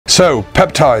So,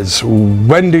 peptides,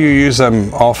 when do you use them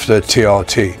after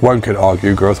TRT? One could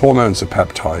argue growth hormones are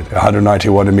peptide.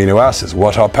 191 amino acids.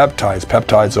 What are peptides?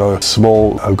 Peptides are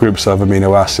small groups of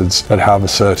amino acids that have a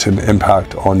certain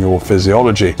impact on your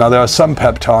physiology. Now, there are some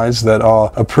peptides that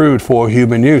are approved for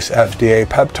human use, FDA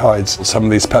peptides. Some of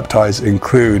these peptides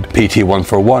include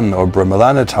PT141 or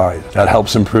bremelanotide. That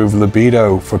helps improve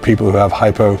libido for people who have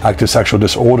hypoactive sexual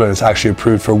disorder. It's actually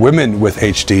approved for women with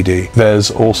HDD.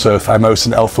 There's also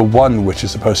thymosin alpha-1, which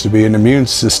is supposed to be an immune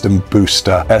system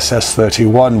booster.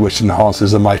 SS31, which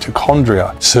enhances the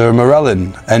mitochondria.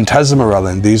 Sermorelin and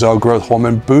tesamorelin, these are growth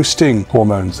hormone boosting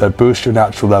hormones that boost your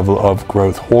natural level of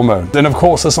growth hormone. Then of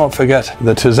course, let's not forget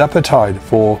the tirzepatide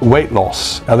for weight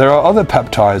loss. Now there are other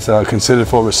peptides that are considered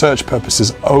for research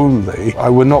purposes only. I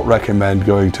would not recommend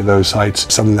going to those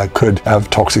sites, something that could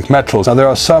have toxic metals. Now there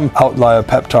are some outlier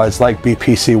peptides like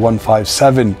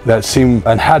BPC157 that seem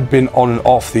and had been on and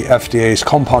off the FDA's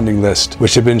compounding list,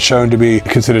 which have been shown to be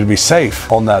considered to be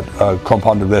safe on that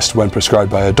compounded list when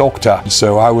prescribed by a doctor.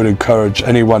 So I would encourage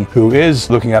anyone who is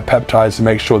looking at peptides to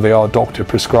make sure they are doctor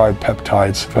prescribed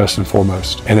peptides first and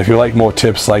foremost. And if you like more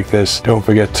tips like this, don't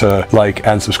forget to like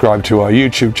and subscribe to our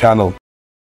YouTube channel.